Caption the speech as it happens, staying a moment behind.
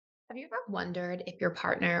Have you ever wondered if your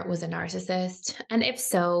partner was a narcissist? And if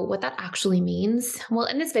so, what that actually means? Well,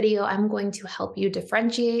 in this video, I'm going to help you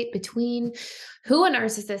differentiate between who a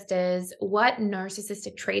narcissist is, what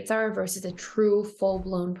narcissistic traits are versus a true full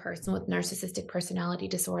blown person with narcissistic personality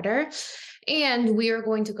disorder. And we are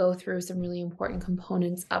going to go through some really important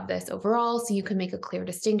components of this overall so you can make a clear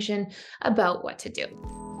distinction about what to do.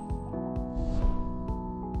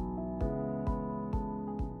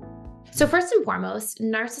 So, first and foremost,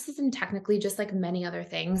 narcissism, technically, just like many other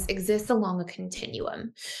things, exists along a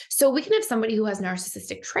continuum. So, we can have somebody who has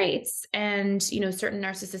narcissistic traits and, certain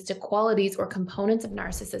narcissistic qualities or components of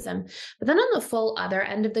narcissism. But then on the full other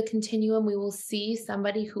end of the continuum, we will see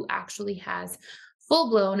somebody who actually has full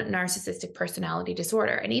blown narcissistic personality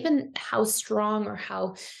disorder. And even how strong or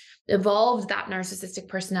how evolved that narcissistic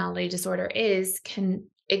personality disorder is can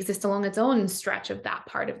exist along its own stretch of that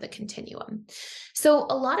part of the continuum. So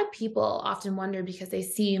a lot of people often wonder because they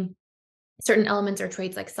see certain elements or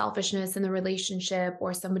traits like selfishness in the relationship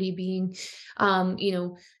or somebody being um, you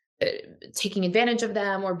know uh, taking advantage of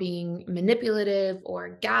them or being manipulative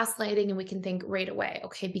or gaslighting, and we can think right away,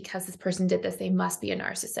 okay, because this person did this, they must be a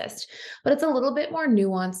narcissist. But it's a little bit more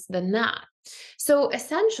nuanced than that. So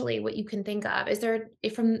essentially what you can think of is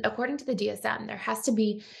from according to the DSM, there has to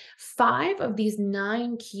be 5 of these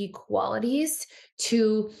 9 key qualities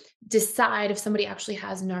to decide if somebody actually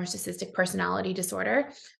has narcissistic personality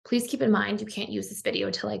disorder. Please keep in mind, you can't use this video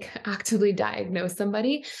to like actively diagnose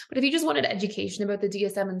somebody. But if you just wanted education about the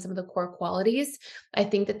DSM and some of the core qualities, I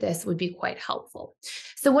think that this would be quite helpful.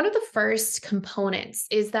 So one of the first components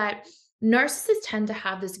is that narcissists tend to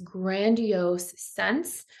have this grandiose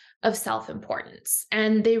sense of self-importance,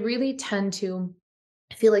 and they really tend to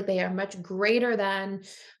feel like they are much greater than,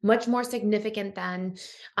 much more significant than,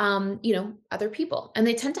 other people. And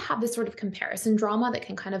they tend to have this sort of comparison drama that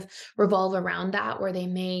can kind of revolve around that, where they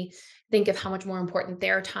may think of how much more important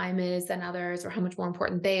their time is than others, or how much more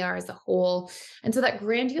important they are as a whole. And so that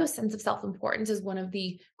grandiose sense of self-importance is one of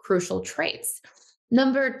the crucial traits.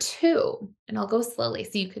 Number two, and I'll go slowly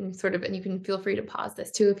so you can and you can feel free to pause this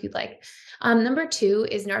too if you'd like. Number two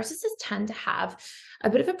is narcissists tend to have a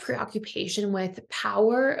bit of a preoccupation with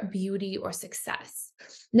power, beauty, or success.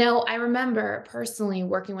 Now, I remember personally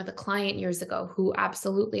working with a client years ago who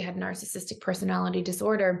absolutely had narcissistic personality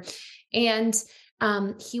disorder. And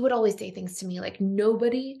he would always say things to me like,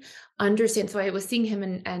 nobody understands. So I was seeing him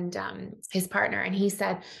and his partner, and he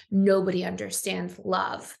said, nobody understands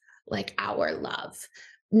love like our love.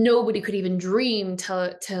 Nobody could even dream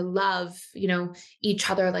to love, each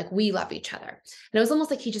other like we love each other. And it was almost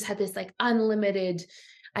like he just had this like unlimited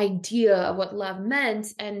idea of what love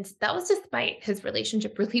meant. And that was despite his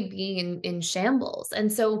relationship really being in shambles. And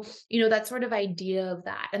so, that sort of idea of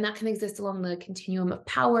that, and that can exist along the continuum of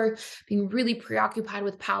power, being really preoccupied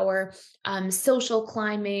with power, social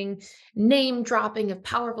climbing, name dropping of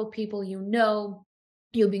powerful people,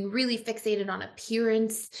 being really fixated on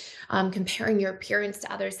appearance, comparing your appearance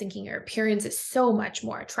to others, thinking your appearance is so much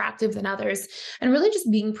more attractive than others, and really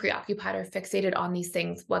just being preoccupied or fixated on these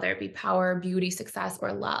things, whether it be power, beauty, success,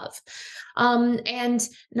 or love. And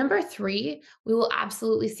number three, we will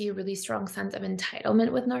absolutely see a really strong sense of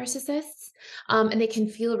entitlement with narcissists. And they can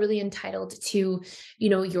feel really entitled to,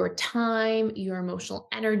 your time, your emotional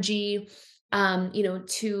energy,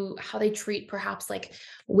 to how they treat perhaps like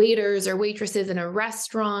waiters or waitresses in a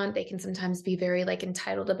restaurant. They can sometimes be very like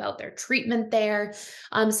entitled about their treatment there.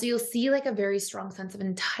 So you'll see like a very strong sense of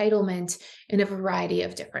entitlement in a variety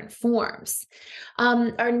of different forms.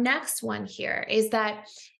 Our next one here is that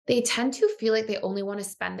they tend to feel like they only want to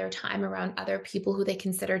spend their time around other people who they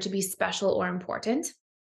consider to be special or important.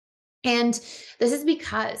 And this is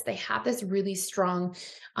because they have this really strong,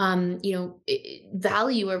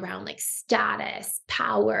 value around like status,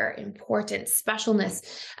 power, importance,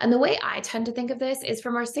 specialness. And the way I tend to think of this is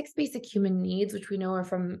from our 6 basic human needs, which we know are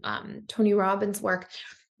from Tony Robbins' work.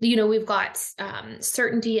 We've got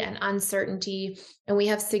certainty and uncertainty, and we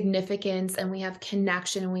have significance, and we have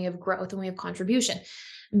connection, and we have growth, and we have contribution.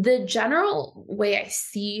 The general way I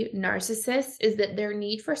see narcissists is that their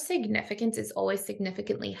need for significance is always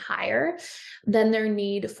significantly higher than their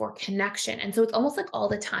need for connection. And so it's almost like all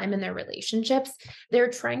the time in their relationships, they're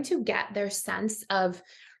trying to get their sense of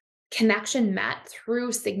connection met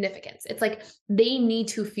through significance. It's like they need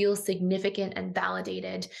to feel significant and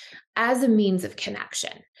validated as a means of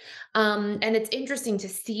connection. And it's interesting to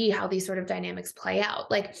see how these sort of dynamics play out.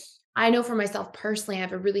 Like, I know for myself personally, I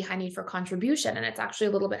have a really high need for contribution, and it's actually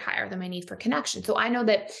a little bit higher than my need for connection. So I know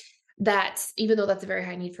that even though that's a very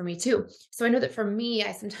high need for me too. So I know that for me,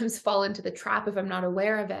 I sometimes fall into the trap, if I'm not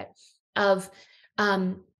aware of it, of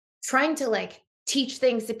trying to like teach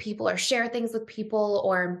things to people or share things with people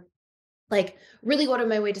or like really go out of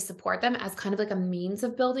my way to support them as kind of like a means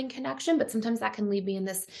of building connection. But sometimes that can lead me in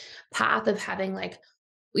this path of having like,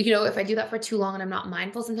 if I do that for too long and I'm not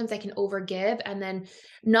mindful, sometimes I can overgive and then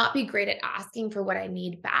not be great at asking for what I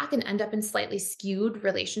need back and end up in slightly skewed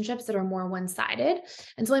relationships that are more one-sided.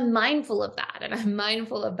 And so I'm mindful of that. And I'm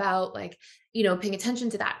mindful about like, paying attention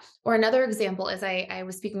to that. Or another example is I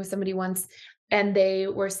was speaking with somebody once and they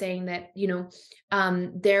were saying that,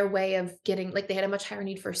 their way of getting like they had a much higher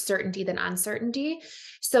need for certainty than uncertainty.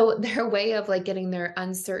 So their way of like getting their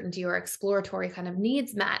uncertainty or exploratory kind of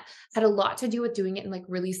needs met had a lot to do with doing it in like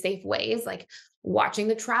really safe ways, like watching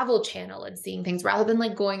the Travel Channel and seeing things rather than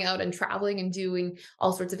like going out and traveling and doing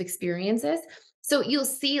all sorts of experiences. So you'll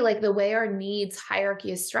see like the way our needs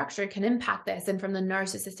hierarchy is structured can impact this. And from the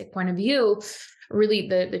narcissistic point of view, really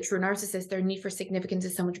the true narcissist, their need for significance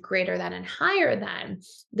is so much greater than and higher than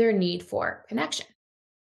their need for connection.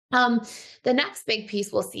 The next big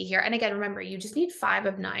piece we'll see here, and again, remember, you just need 5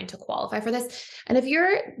 of 9 to qualify for this. And if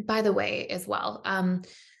you're, by the way, as well,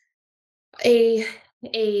 a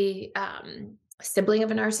sibling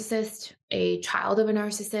of a narcissist, a child of a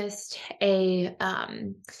narcissist, a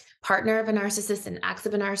partner of a narcissist, an ex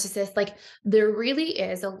of a narcissist. Like there really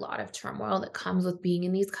is a lot of turmoil that comes with being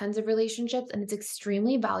in these kinds of relationships, and it's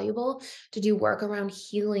extremely valuable to do work around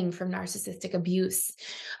healing from narcissistic abuse,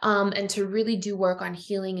 and to really do work on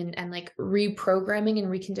healing and like reprogramming and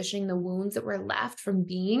reconditioning the wounds that were left from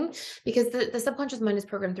being, because the subconscious mind is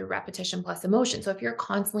programmed through repetition plus emotion. So if you're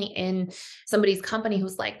constantly in somebody's company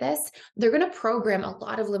who's like this, they're going to program a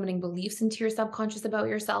lot of limiting beliefs into your subconscious about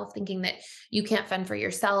yourself, thinking that you can't fend for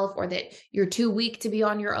yourself, or that you're too weak to be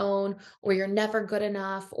on your own, or you're never good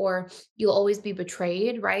enough, or you'll always be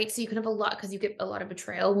betrayed, right? So you can have a lot, because you get a lot of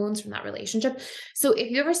betrayal wounds from that relationship. So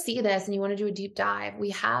if you ever see this and you want to do a deep dive, we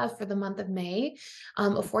have for the month of May, a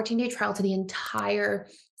 14-day trial to the entire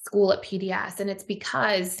school at PDS. And it's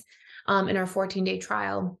because in our 14-day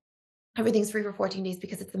trial, everything's free for 14 days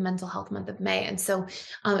because it's the mental health month of May. And so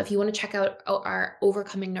if you want to check out our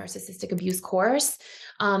Overcoming Narcissistic Abuse course,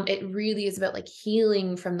 it really is about like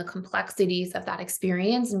healing from the complexities of that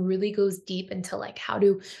experience and really goes deep into like how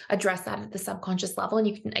to address that at the subconscious level. And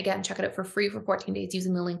you can, again, check it out for free for 14 days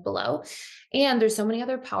using the link below. And there's so many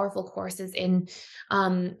other powerful courses in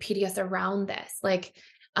PDS around this, like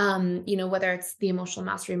whether it's the emotional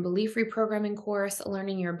mastery and belief reprogramming course,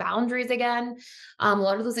 learning your boundaries again. A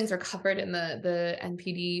lot of those things are covered in the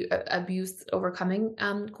NPD abuse overcoming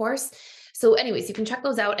course. So anyways, you can check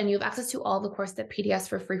those out, and you have access to all the courses at PDS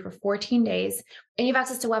for free for 14 days. And you have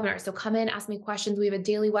access to webinars. So come in, ask me questions. We have a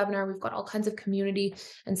daily webinar. We've got all kinds of community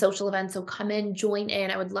and social events. So come in, join in.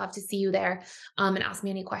 I would love to see you there, and ask me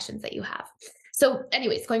any questions that you have. So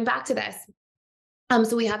anyways, going back to this.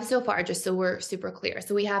 So we have so far, just so we're super clear.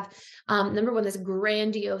 So we have, number one, this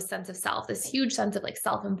grandiose sense of self, this huge sense of like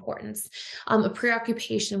self-importance, a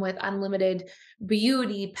preoccupation with unlimited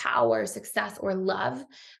beauty, power, success, or love,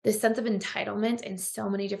 this sense of entitlement in so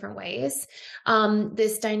many different ways,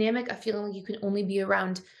 this dynamic of feeling like you can only be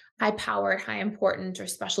around high powered, high important, or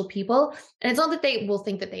special people. And it's not that they will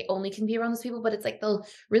think that they only can be around those people, but it's like they'll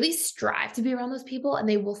really strive to be around those people, and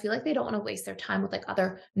they will feel like they don't want to waste their time with like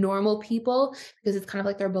other normal people because it's kind of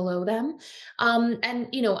like they're below them.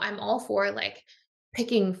 I'm all for like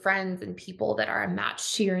picking friends and people that are a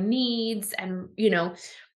match to your needs, and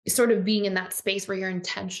sort of being in that space where you're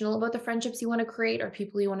intentional about the friendships you want to create or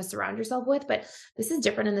people you want to surround yourself with. But this is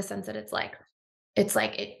different in the sense that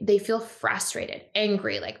they feel frustrated,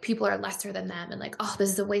 angry, like people are lesser than them, and like, oh, this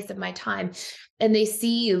is a waste of my time. And they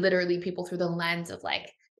see literally people through the lens of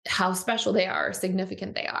like how special they are or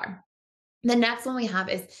significant they are. The next one we have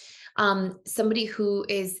is somebody who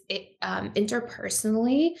is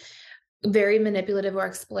interpersonally very manipulative or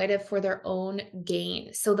exploitive for their own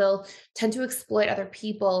gain. So they'll tend to exploit other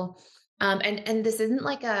people. And this isn't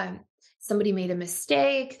like somebody made a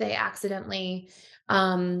mistake, they accidentally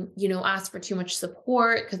asked for too much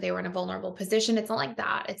support because they were in a vulnerable position. It's not like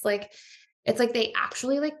that. It's like they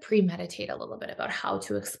actually like premeditate a little bit about how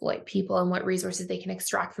to exploit people and what resources they can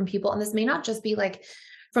extract from people. And this may not just be like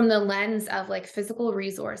from the lens of like physical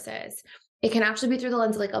resources. It can actually be through the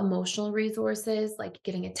lens of like emotional resources, like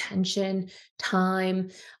getting attention, time,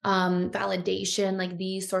 validation, like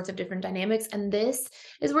these sorts of different dynamics. And this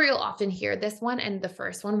is where you'll often hear this one and the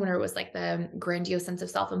first one, when it was like the grandiose sense of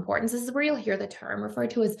self-importance. This is where you'll hear the term referred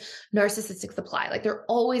to as narcissistic supply. Like they're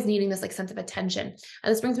always needing this like sense of attention.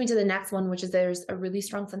 And this brings me to the next one, which is there's a really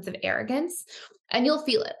strong sense of arrogance. And you'll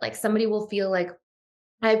feel it. Like somebody will feel like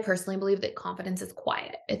I personally believe that confidence is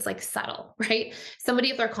quiet. It's like subtle, right?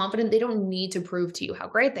 Somebody, if they're confident, they don't need to prove to you how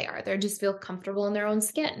great they are. They just feel comfortable in their own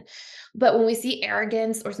skin. But when we see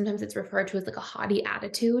arrogance, or sometimes it's referred to as like a haughty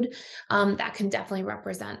attitude, that can definitely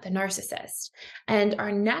represent the narcissist. And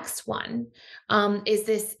our next one is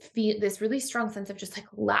this really strong sense of just like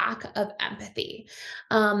lack of empathy.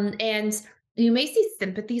 And you may see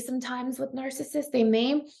sympathy sometimes with narcissists. They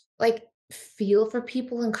may like feel for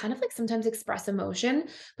people and kind of like sometimes express emotion,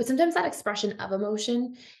 but sometimes that expression of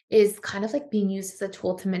emotion is kind of like being used as a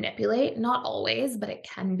tool to manipulate. Not always, but it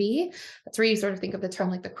can be. That's where you sort of think of the term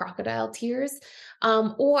like the crocodile tears.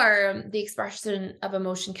 Or the expression of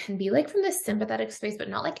emotion can be like from this sympathetic space, but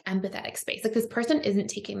not like empathetic space. Like this person isn't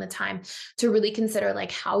taking the time to really consider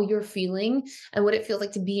like how you're feeling and what it feels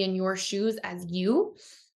like to be in your shoes as you.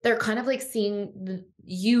 They're kind of like seeing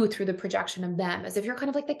you through the projection of them, as if you're kind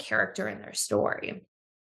of like the character in their story.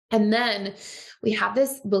 And then we have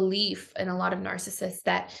this belief in a lot of narcissists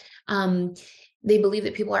that they believe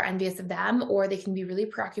that people are envious of them, or they can be really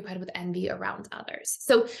preoccupied with envy around others.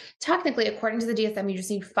 So, technically, according to the DSM, you just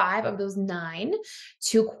need 5 of those 9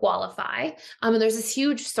 to qualify. And there's this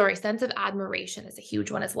huge, sense of admiration is a huge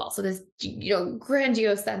one as well. So, this,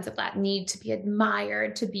 grandiose sense of that need to be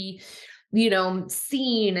admired, to be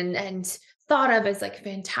seen and thought of as like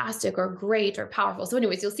fantastic or great or powerful. So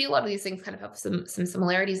anyways, you'll see a lot of these things kind of have some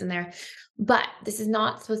similarities in there. But this is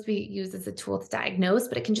not supposed to be used as a tool to diagnose,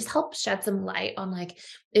 but it can just help shed some light on like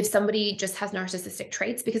if somebody just has narcissistic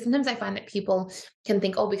traits, because sometimes I find that people can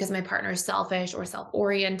think, oh, because my partner is selfish or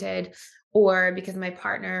self-oriented, or because my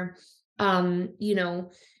partner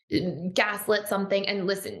gaslit something. And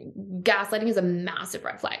listen, gaslighting is a massive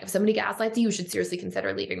red flag. If somebody gaslights you, you should seriously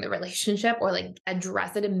consider leaving the relationship, or like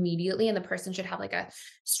address it immediately. And the person should have like a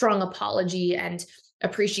strong apology and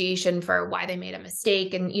appreciation for why they made a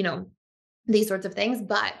mistake, and these sorts of things.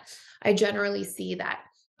 But I generally see that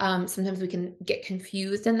sometimes we can get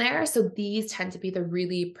confused in there. So these tend to be the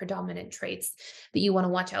really predominant traits that you want to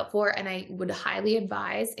watch out for. And I would highly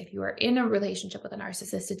advise, if you are in a relationship with a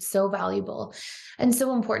narcissist, it's so valuable and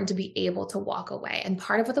so important to be able to walk away. And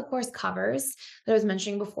part of what the course covers that I was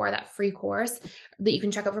mentioning before, that free course that you can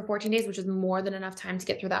check out for 14 days, which is more than enough time to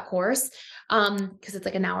get through that course, because it's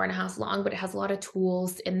like an hour and a half long, but it has a lot of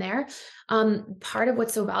tools in there. Part of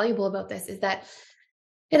what's so valuable about this is that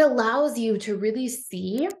it allows you to really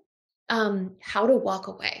see how to walk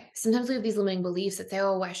away. Sometimes we have these limiting beliefs that say,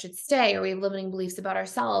 oh, I should stay, or we have limiting beliefs about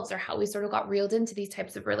ourselves, or how we sort of got reeled into these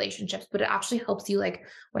types of relationships. But it actually helps you, like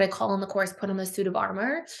what I call in the course, put on the suit of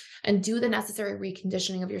armor and do the necessary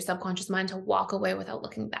reconditioning of your subconscious mind to walk away without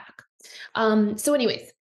looking back. So,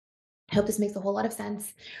 anyways, I hope this makes a whole lot of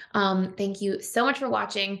sense. Thank you so much for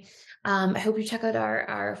watching. I hope you check out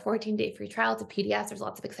our 14-day free trial. It's a PDS. There's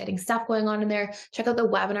lots of exciting stuff going on in there. Check out the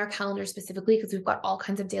webinar calendar specifically, because we've got all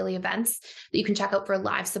kinds of daily events that you can check out for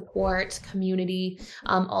live support, community,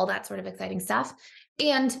 all that sort of exciting stuff.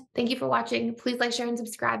 And thank you for watching. Please like, share, and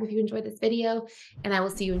subscribe if you enjoyed this video, and I will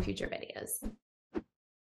see you in future videos.